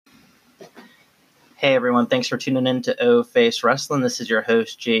Hey everyone, thanks for tuning in to O Face Wrestling. This is your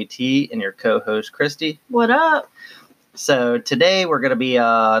host JT and your co-host Christy. What up? So today we're going to be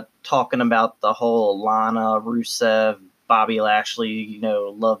talking about the whole Lana, Rusev, Bobby Lashley,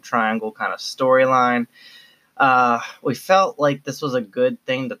 love triangle kind of storyline. We felt like this was a good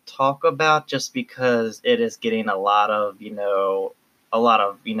thing to talk about just because it is getting a lot of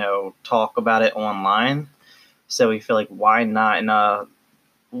talk about it online. So we feel like why not? And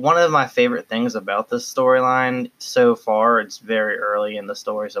one of my favorite things about this storyline so far, it's very early in the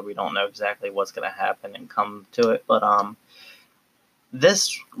story, so we don't know exactly what's going to happen and come to it. But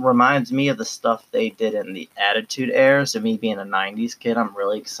this reminds me of the stuff they did in the Attitude Era. So me being a 90s kid, I'm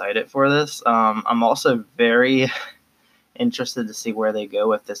really excited for this. I'm also very interested to see where they go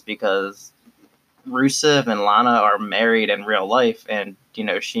with this because Rusev and Lana are married in real life, and,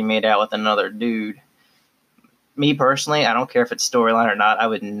 she made out with another dude. Me personally, I don't care if it's storyline or not. I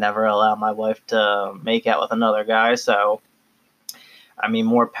would never allow my wife to make out with another guy. So, I mean,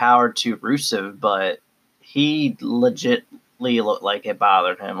 more power to Rusev, but he legitly looked like it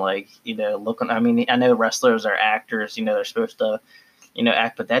bothered him. Like, I know wrestlers are actors, they're supposed to,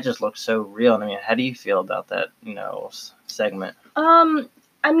 act, but that just looks so real. I mean, how do you feel about that, segment?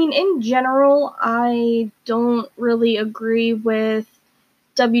 In general, I don't really agree with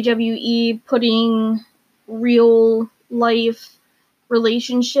WWE putting real life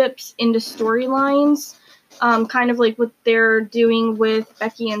relationships into storylines, kind of like what they're doing with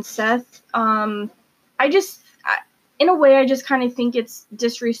Becky and Seth. In a way, I just kind of think it's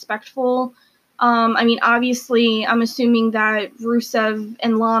disrespectful. Obviously, I'm assuming that Rusev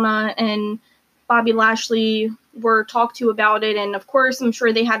and Lana and Bobby Lashley were talked to about it, and of course, I'm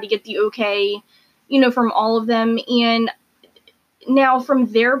sure they had to get the okay, from all of them. And now,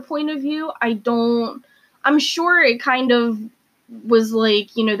 from their point of view, I'm sure it kind of was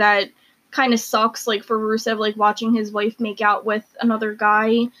like, that kind of sucks, like, for Rusev, like, watching his wife make out with another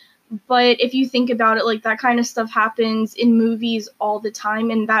guy. But if you think about it, like, that kind of stuff happens in movies all the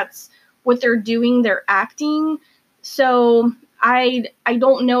time, and that's what they're doing. They're acting. So I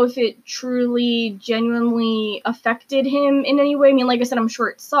don't know if it truly, genuinely affected him in any way. I mean, like I said, I'm sure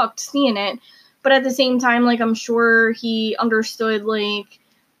it sucked seeing it. But at the same time, like, I'm sure he understood, like,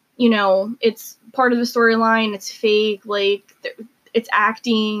 it's part of the storyline. It's fake. Like, it's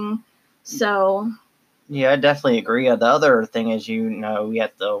acting. So. Yeah, I definitely agree. The other thing is, we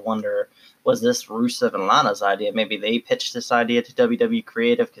have to wonder, was this Rusev and Lana's idea? Maybe they pitched this idea to WWE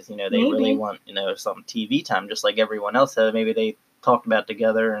Creative because, they really want, some TV time just like everyone else has. Maybe they talked about it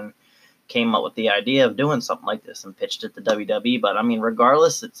together and came up with the idea of doing something like this and pitched it to WWE. But, I mean,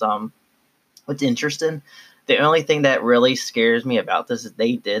 regardless, it's interesting. The only thing that really scares me about this is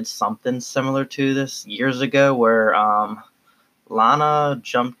they did something similar to this years ago where Lana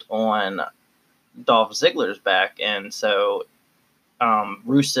jumped on Dolph Ziggler's back, and so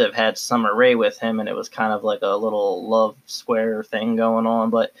Rusev had Summer Rae with him, and it was kind of like a little love square thing going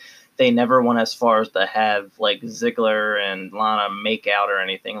on, but they never went as far as to have like Ziggler and Lana make out or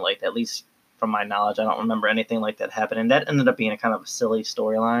anything like that. At least from my knowledge, I don't remember anything like that happening. That ended up being a kind of a silly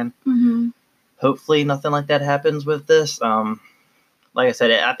storyline. Mm-hmm. Hopefully nothing like that happens with this. Like I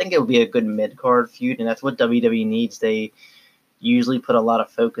said, I think it would be a good mid-card feud, and that's what WWE needs. They usually put a lot of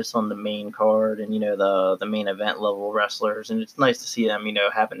focus on the main card and, the main event level wrestlers, and it's nice to see them,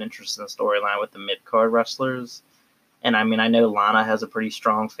 have an interesting storyline with the mid-card wrestlers. And, I know Lana has a pretty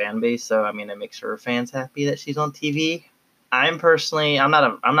strong fan base, so, it makes her fans happy that she's on TV. I'm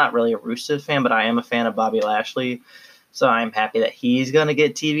not really a Rusev fan, but I am a fan of Bobby Lashley. So I'm happy that he's going to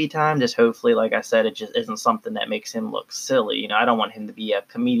get TV time. Just hopefully, like I said, it just isn't something that makes him look silly. I don't want him to be a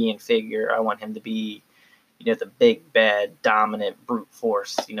comedian figure. I want him to be, the big, bad, dominant, brute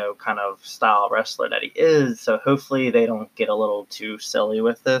force, kind of style wrestler that he is. So hopefully they don't get a little too silly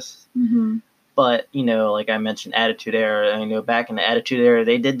with this. Mm-hmm. But, like I mentioned, Attitude Era, back in the Attitude Era,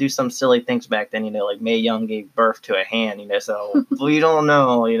 they did do some silly things back then, like Mae Young gave birth to a hand, so we don't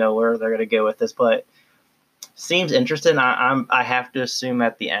know, where they're going to go with this. But seems interesting. I have to assume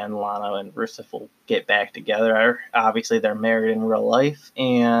at the end Lana and Rusev will get back together. Obviously, they're married in real life,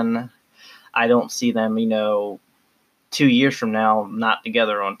 and I don't see them, 2 years from now not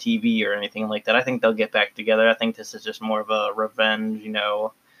together on TV or anything like that. I think they'll get back together. I think this is just more of a revenge.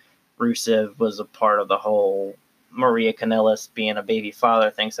 Rusev was a part of the whole Maria Kanellis being a baby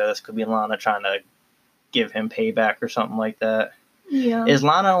father thing, so this could be Lana trying to give him payback or something like that. Yeah. Is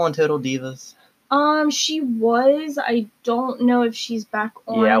Lana on Total Divas? She was. I don't know if she's back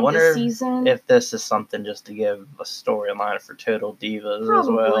on I wonder this season. If this is something just to give a storyline for Total Divas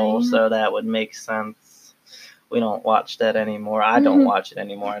Probably. as well, so that would make sense. We don't watch that anymore. I don't watch it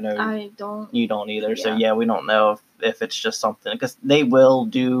anymore. I know I don't. You don't either. Yeah. So yeah, we don't know if it's just something, because they will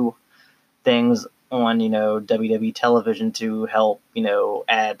do things on WWE television to help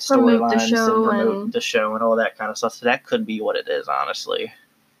add Promote the storylines and show promote and- the show and all that kind of stuff. So that could be what it is, honestly.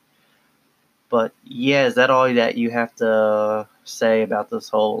 But yeah, is that all that you have to say about this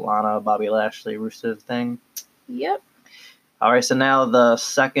whole Lana, Bobby Lashley, Rusev thing? Yep. All right, so now the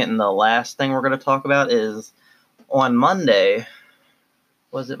second and the last thing we're going to talk about is on Monday.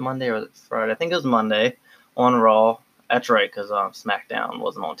 Was it Monday or was it Friday? I think it was Monday on Raw. That's right, because SmackDown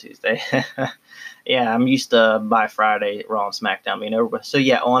wasn't on Tuesday. Yeah, I'm used to by Friday Raw and SmackDown being over. So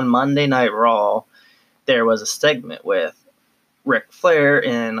yeah, on Monday Night Raw, there was a segment with Ric Flair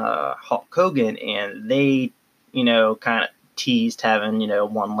and Hulk Hogan, and they, kind of teased having,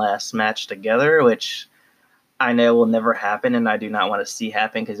 one last match together, which I know will never happen, and I do not want to see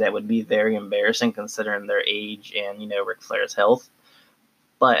happen because that would be very embarrassing considering their age and Ric Flair's health.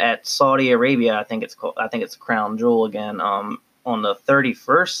 But at Saudi Arabia, I think it's Crown Jewel again. On the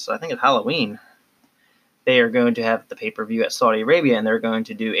 31st, I think it's Halloween. They are going to have the pay-per-view at Saudi Arabia, and they're going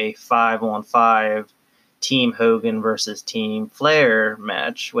to do a 5-on-5 Team Hogan versus Team Flair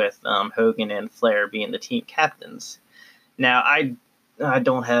match with Hogan and Flair being the team captains. Now, I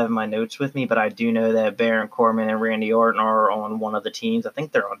don't have my notes with me, but I do know that Baron Corbin and Randy Orton are on one of the teams. I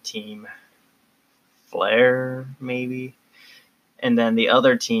think they're on Team Flair, maybe. And then the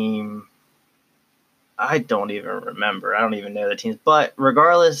other team, I don't even remember. I don't even know the teams. But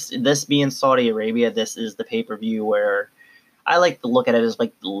regardless, this being Saudi Arabia, this is the pay-per-view where I like to look at it as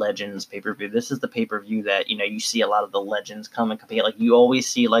like the Legends pay-per-view. This is the pay-per-view that, you see a lot of the legends come and compete. Like you always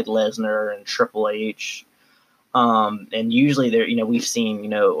see like Lesnar and Triple H. And usually there, we've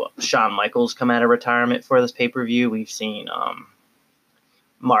seen, Shawn Michaels come out of retirement for this pay-per-view. We've seen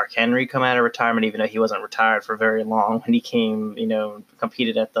Mark Henry come out of retirement, even though he wasn't retired for very long when he came,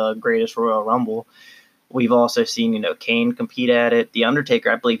 competed at the Greatest Royal Rumble. We've also seen, Kane compete at it. The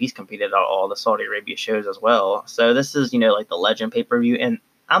Undertaker, I believe he's competed at all the Saudi Arabia shows as well. So this is, like the Legend pay-per-view, and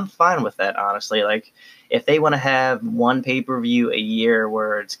I'm fine with that, honestly. Like, if they want to have one pay-per-view a year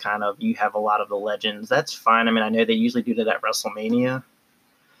where it's kind of, you have a lot of the legends, that's fine. I mean, I know they usually do that at WrestleMania.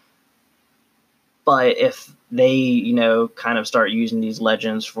 But if they, kind of start using these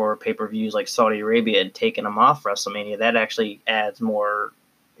legends for pay-per-views like Saudi Arabia and taking them off WrestleMania, that actually adds more,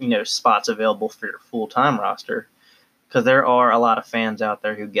 spots available for your full-time roster. Because there are a lot of fans out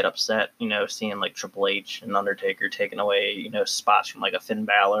there who get upset, seeing like Triple H and Undertaker taking away, spots from like a Finn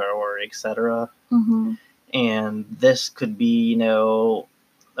Balor or etc. Mm-hmm. And this could be,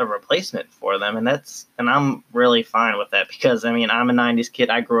 a replacement for them, and I'm really fine with that because I mean I'm a 90s kid.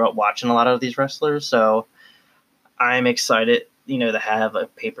 I grew up watching a lot of these wrestlers, so I'm excited to have a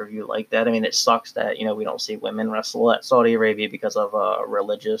pay-per-view like that. I mean, it sucks that we don't see women wrestle at Saudi Arabia because of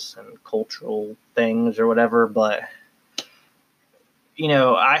religious and cultural things or whatever, but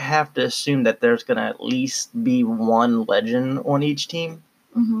I have to assume that there's going to at least be one legend on each team.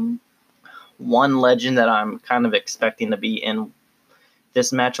 Mm-hmm. One legend that I'm kind of expecting to be in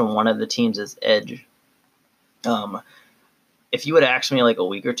this match on one of the teams is Edge. If you would have asked me like a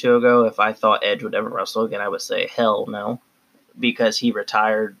week or two ago if I thought Edge would ever wrestle again, I would say hell no, because he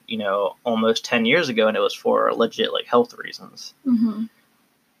retired, almost 10 years ago, and it was for legit like health reasons. Mm-hmm.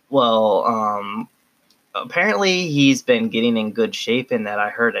 Well, apparently he's been getting in good shape, in that I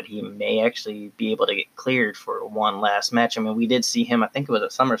heard that he may actually be able to get cleared for one last match. I mean, we did see him, I think it was at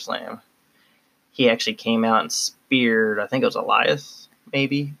SummerSlam. He actually came out and speared, I think it was Elias,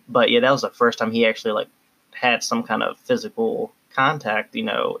 maybe. But yeah, that was the first time he actually like had some kind of physical contact,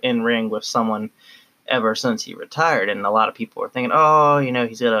 in ring with someone ever since he retired. And a lot of people were thinking, oh,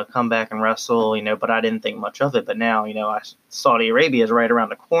 he's gonna come back and wrestle, but I didn't think much of it. But now, Saudi Arabia is right around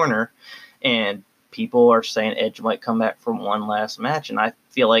the corner, and people are saying Edge might come back for one last match. And I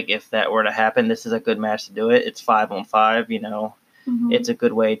feel like if that were to happen, this is a good match to do it. It's 5-on-5, Mm-hmm. It's a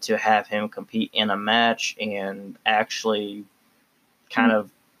good way to have him compete in a match and actually kind of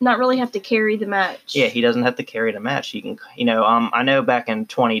not really have to carry the match. Yeah, he doesn't have to carry the match. He can, I know back in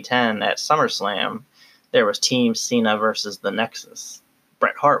 2010 at SummerSlam, there was Team Cena versus the Nexus.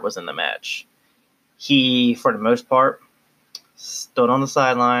 Bret Hart was in the match. He, for the most part, stood on the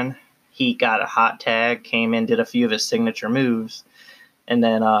sideline. He got a hot tag, came in, did a few of his signature moves, and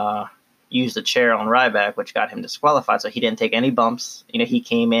then used a chair on Ryback, which got him disqualified. So he didn't take any bumps. He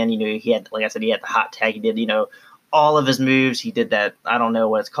came in, he had, like I said, he had the hot tag. He did, all of his moves. He did that, I don't know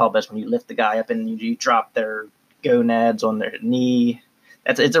what it's called, but it's when you lift the guy up and you drop their gonads on their knee.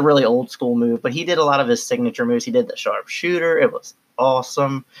 It's a really old school move, but he did a lot of his signature moves. He did the sharpshooter. It was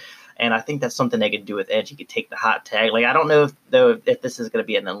awesome. And I think that's something they could do with Edge. He could take the hot tag. Like, I don't know if this is going to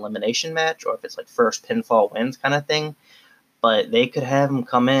be an elimination match or if it's like first pinfall wins kind of thing. But they could have him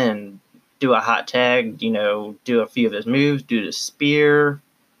come in, do a hot tag, do a few of his moves, do the spear,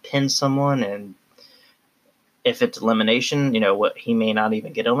 pin someone, and if it's elimination, what he may not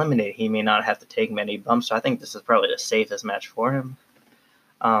even get eliminated. He may not have to take many bumps. So I think this is probably the safest match for him.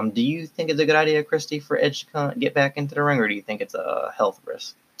 Do you think it's a good idea, Christy, for Edge to get back into the ring, or do you think it's a health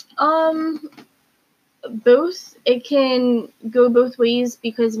risk? Both. It can go both ways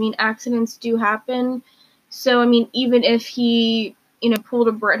because, accidents do happen. So, even if he, pulled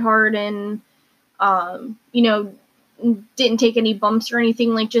a Bret Hart and, didn't take any bumps or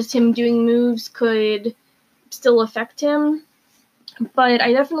anything, like just him doing moves could still affect him. But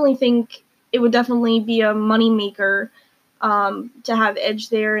I definitely think it would definitely be a moneymaker to have Edge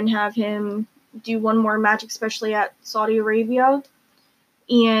there and have him do one more match, especially at Saudi Arabia.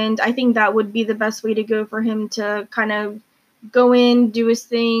 And I think that would be the best way to go for him to kind of go in, do his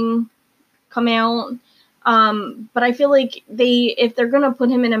thing, come out. But I feel like if they're going to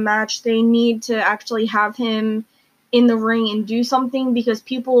put him in a match, they need to actually have him in the ring and do something, because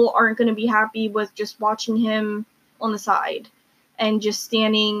people aren't going to be happy with just watching him on the side and just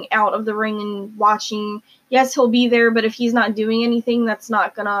standing out of the ring and watching. Yes, he'll be there, but if he's not doing anything, it's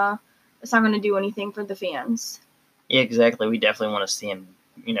not gonna do anything for the fans. Yeah, exactly. We definitely want to see him,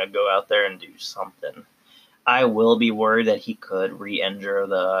 go out there and do something. I will be worried that he could re-injure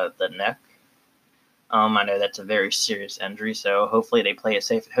the neck. I know that's a very serious injury, so hopefully they play it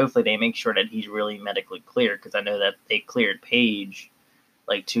safe. Hopefully they make sure that he's really medically cleared, because I know that they cleared Paige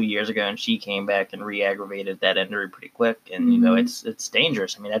like 2 years ago, and she came back and re-aggravated that injury pretty quick. And, it's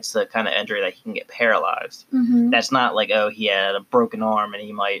dangerous. That's the kind of injury that he can get paralyzed. Mm-hmm. That's not like, he had a broken arm and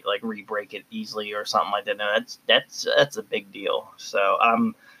he might like re-break it easily or something like that. No, that's a big deal. So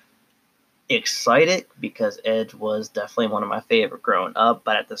I'm excited because Edge was definitely one of my favorite growing up,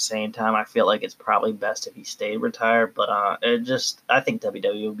 but at the same time, I feel like it's probably best if he stayed retired. But I think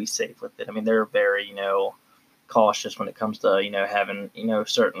WWE will be safe with it. They're very, cautious when it comes to, having,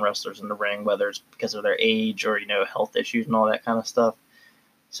 certain wrestlers in the ring, whether it's because of their age or, health issues and all that kind of stuff.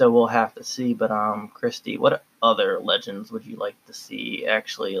 So we'll have to see. But Christy, what other legends would you like to see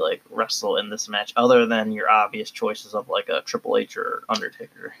actually like wrestle in this match, other than your obvious choices of like a Triple H or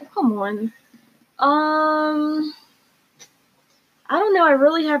Undertaker? Come on. I don't know. I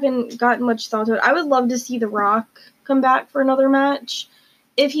really haven't gotten much thought to it. I would love to see The Rock come back for another match.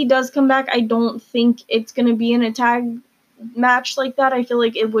 If he does come back, I don't think it's going to be in a tag match like that. I feel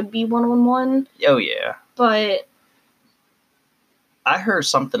like it would be one-on-one. Oh, yeah. But I heard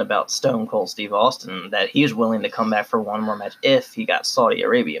something about Stone Cold Steve Austin that he was willing to come back for one more match if he got Saudi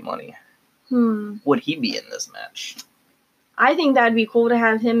Arabia money. Would he be in this match? I think that'd be cool to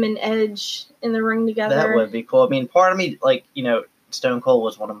have him and Edge in the ring together. That would be cool. Part of me, Stone Cold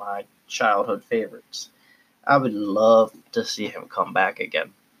was one of my childhood favorites. I would love to see him come back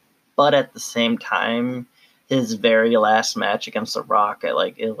again. But at the same time, his very last match against The Rock at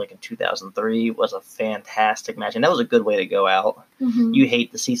in 2003 was a fantastic match. And that was a good way to go out. Mm-hmm. You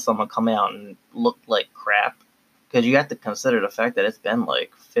hate to see someone come out and look like crap, because you have to consider the fact that it's been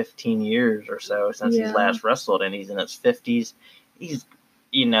 15 years or so since he's last wrestled, and he's in his 50s. He's,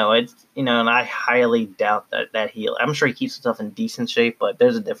 and I highly doubt that he'll. I'm sure he keeps himself in decent shape, but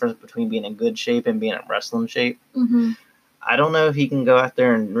there's a difference between being in good shape and being in wrestling shape. Mm-hmm. I don't know if he can go out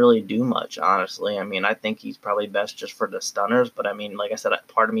there and really do much, honestly. I think he's probably best just for the stunners, but like I said,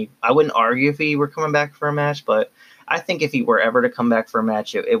 part of me, I wouldn't argue if he were coming back for a match, but I think if he were ever to come back for a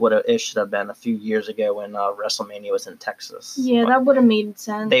match, it should have been a few years ago when WrestleMania was in Texas. Yeah, that would have made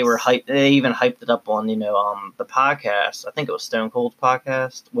sense. They even hyped it up on the podcast. I think it was Stone Cold's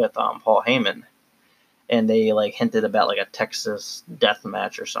podcast with Paul Heyman, and they hinted about a Texas death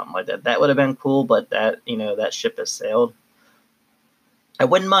match or something like that. That would have been cool, but that ship has sailed. I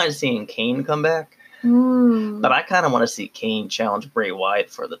wouldn't mind seeing Kane come back. But I kind of want to see Kane challenge Bray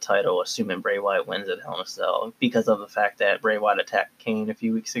Wyatt for the title, assuming Bray Wyatt wins at Hell in a Cell, because of the fact that Bray Wyatt attacked Kane a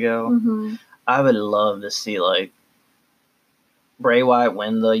few weeks ago. Mm-hmm. I would love to see Bray Wyatt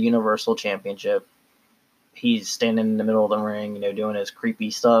win the Universal Championship. He's standing in the middle of the ring, doing his creepy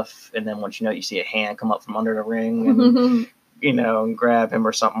stuff, and then once you see a hand come up from under the ring and and grab him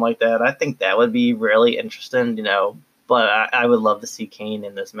or something like that. I think that would be really interesting, But I would love to see Kane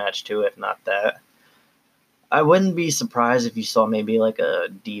in this match too, if not that. I wouldn't be surprised if you saw maybe a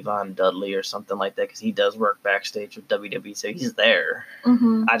Devon Dudley or something like that, because he does work backstage with WWE, so he's there.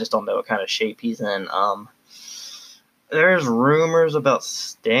 Mm-hmm. I just don't know what kind of shape he's in. There's rumors about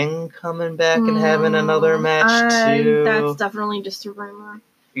Sting coming back and having another match too. That's definitely just a rumor.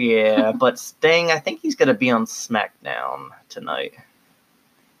 Yeah, but Sting, I think he's going to be on SmackDown tonight.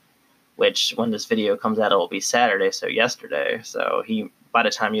 Which, when this video comes out, it will be Saturday, so yesterday. So by the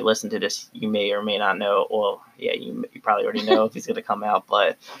time you listen to this, you may or may not know. Well, yeah, you probably already know if he's going to come out.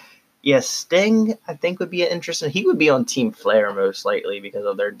 But yeah, Sting, I think would be interesting. He would be on Team Flair most likely because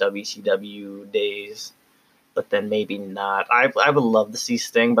of their WCW days. But then maybe not. I would love to see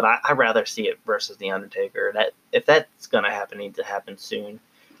Sting, but I'd rather see it versus The Undertaker. If that's going to happen, it needs to happen soon.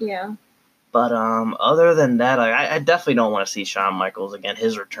 Yeah. But other than that, I definitely don't want to see Shawn Michaels again.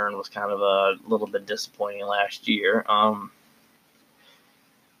 His return was kind of a little bit disappointing last year.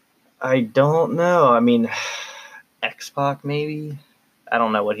 I don't know. I mean, X-Pac maybe? I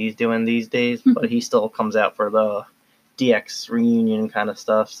don't know what he's doing these days, but he still comes out for the DX reunion kind of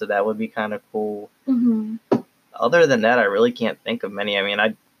stuff, so that would be kind of cool. Mm-hmm. Other than that, I really can't think of many. I mean,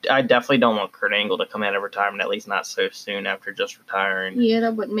 I definitely don't want Kurt Angle to come out of retirement, at least not so soon after just retiring. Yeah,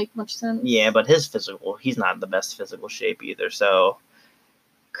 that wouldn't make much sense. Yeah, but he's not in the best physical shape either, so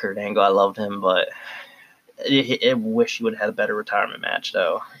Kurt Angle, I loved him, but I wish he would have had a better retirement match,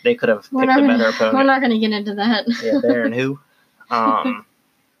 though. They could have picked a better opponent. We're not going to get into that. Yeah, Baron who? I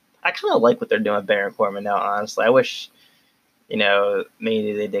kind of like what they're doing with Baron Corbin now, honestly. I wish,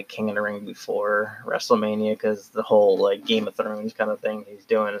 maybe they did King of the Ring before WrestleMania, because the whole, Game of Thrones kind of thing he's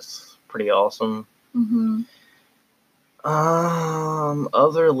doing is pretty awesome. Mm-hmm.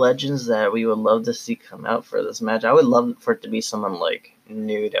 Other legends that we would love to see come out for this match. I would love for it to be someone,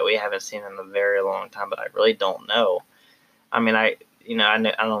 new that we haven't seen in a very long time, but I really don't know. I mean, I don't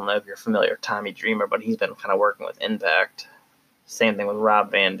know if you're familiar with Tommy Dreamer, but he's been kind of working with Impact. Same thing with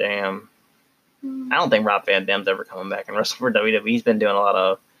Rob Van Dam. I don't think Rob Van Dam's ever coming back and wrestle for WWE. He's been doing a lot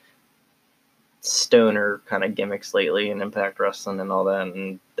of stoner kind of gimmicks lately in Impact Wrestling and all that,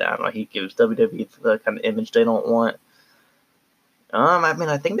 and I don't know, he gives WWE the kind of image they don't want. I mean,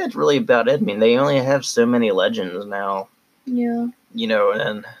 I think that's really about it. I mean, they only have so many legends now. Yeah.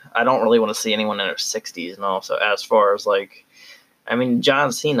 And I don't really want to see anyone in their 60s and all. So as far as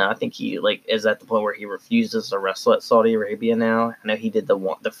John Cena, I think he is at the point where he refuses to wrestle at Saudi Arabia now. I know he did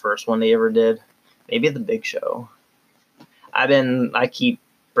the first one they ever did. Maybe the Big Show. I keep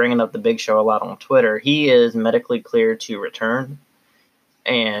bringing up the Big Show a lot on Twitter. He is medically cleared to return,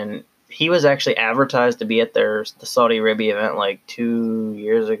 and he was actually advertised to be at the Saudi Arabia event 2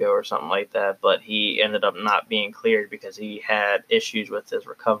 years ago or something like that, but he ended up not being cleared because he had issues with his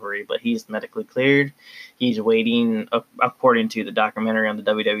recovery. But he's medically cleared. He's waiting, according to the documentary on the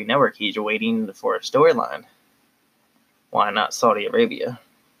WWE Network, he's waiting for a storyline. Why not Saudi Arabia?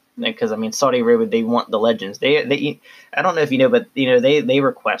 Because, Saudi Arabia, they want the legends. They I don't know if you know, but, they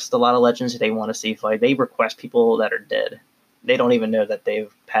request a lot of legends they want to see fight. They request people that are dead. They don't even know that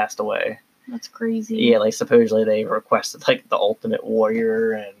they've passed away. That's crazy. Yeah, supposedly they requested, the Ultimate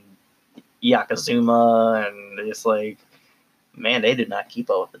Warrior and Yokozuna, and it's man, they did not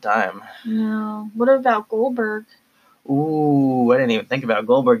keep up with the time. No. What about Goldberg? Ooh, I didn't even think about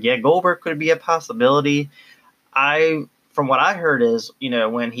Goldberg. Yeah, Goldberg could be a possibility. From what I heard is,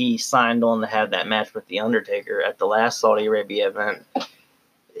 when he signed on to have that match with The Undertaker at the last Saudi Arabia event,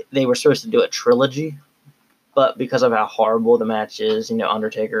 they were supposed to do a trilogy. But because of how horrible the match is,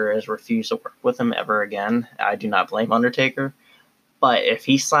 Undertaker has refused to work with him ever again. I do not blame Undertaker. But if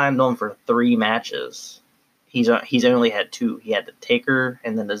he signed on for 3 matches, he's only had 2. He had the Taker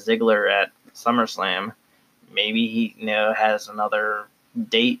and then the Ziggler at SummerSlam. Maybe he has another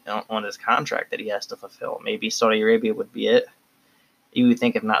date on his contract that he has to fulfill. Maybe Saudi Arabia would be it. You would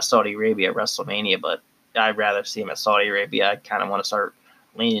think if not Saudi Arabia, WrestleMania, but I'd rather see him at Saudi Arabia. I kind of want to start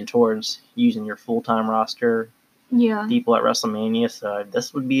leaning towards using your full-time roster people at WrestleMania, so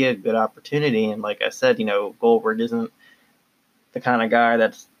this would be a good opportunity. And like I said, Goldberg isn't the kind of guy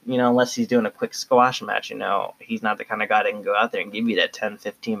that's, unless he's doing a quick squash match, he's not the kind of guy that can go out there and give you that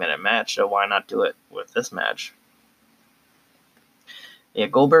 10-15 minute match, so why not do it with this match? Yeah,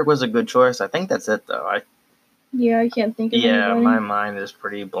 Goldberg was a good choice. I think that's it, though. I can't think of anybody. My mind is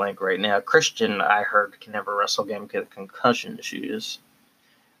pretty blank right now. Christian, I heard, can never wrestle again because of concussion issues.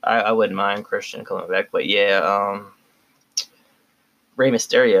 I wouldn't mind Christian coming back, but yeah, Rey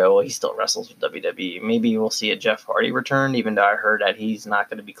Mysterio, well, he still wrestles with WWE. Maybe we'll see a Jeff Hardy return, even though I heard that he's not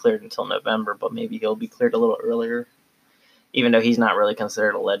going to be cleared until November, but maybe he'll be cleared a little earlier, even though he's not really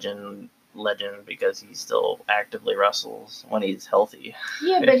considered a legend because he still actively wrestles when he's healthy.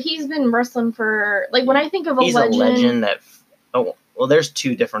 Yeah, but he's been wrestling for, when I think of he's a legend that, there's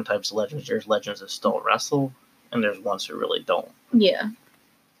 2 different types of legends. There's legends that still wrestle, and there's ones who really don't. Yeah.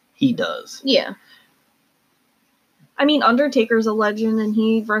 He does. Yeah. Undertaker's a legend, and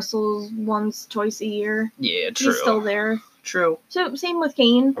he wrestles once, twice a year. Yeah, true. He's still there. True. So same with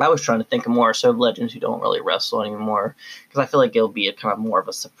Kane. I was trying to think of more so legends who don't really wrestle anymore, because I feel like it'll be a kind of more of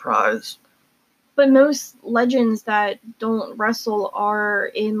a surprise. But most legends that don't wrestle are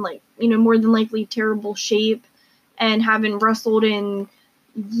in, like, more than likely terrible shape and haven't wrestled in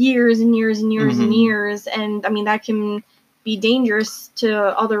years and years and years and years. And I mean, that can be dangerous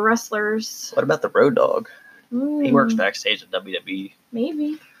to other wrestlers. What about the Road Dogg? He works backstage at WWE.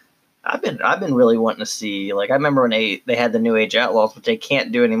 Maybe. I've been really wanting to see, like, I remember when they had the New Age Outlaws, which they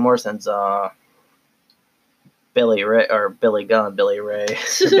can't do anymore since Billy Ray. Billy Gunn.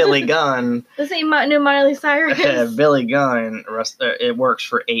 This ain't no Miley Cyrus. Billy Gunn, it works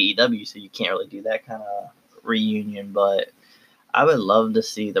for AEW, so you can't really do that kind of reunion, but I would love to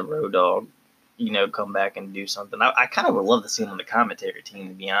see the Road Dogg, come back and do something. I kind of would love to see him on the commentary team,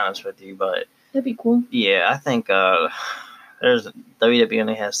 to be honest with you, but that'd be cool. Yeah, I think there's WWE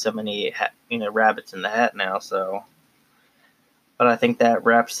only has so many rabbits in the hat now, so. But I think that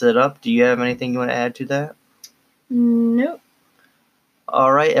wraps it up. Do you have anything you want to add to that? Nope.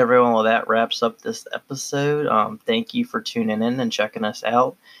 All right, everyone. Well, that wraps up this episode. Thank you for tuning in and checking us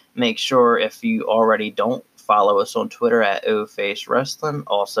out. Make sure, if you already don't, follow us on Twitter at OFace Wrestling.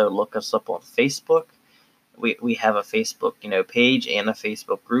 Also, look us up on Facebook. We have a Facebook, page and a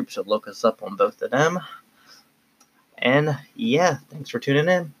Facebook group, so look us up on both of them. And yeah, thanks for tuning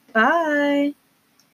in. Bye.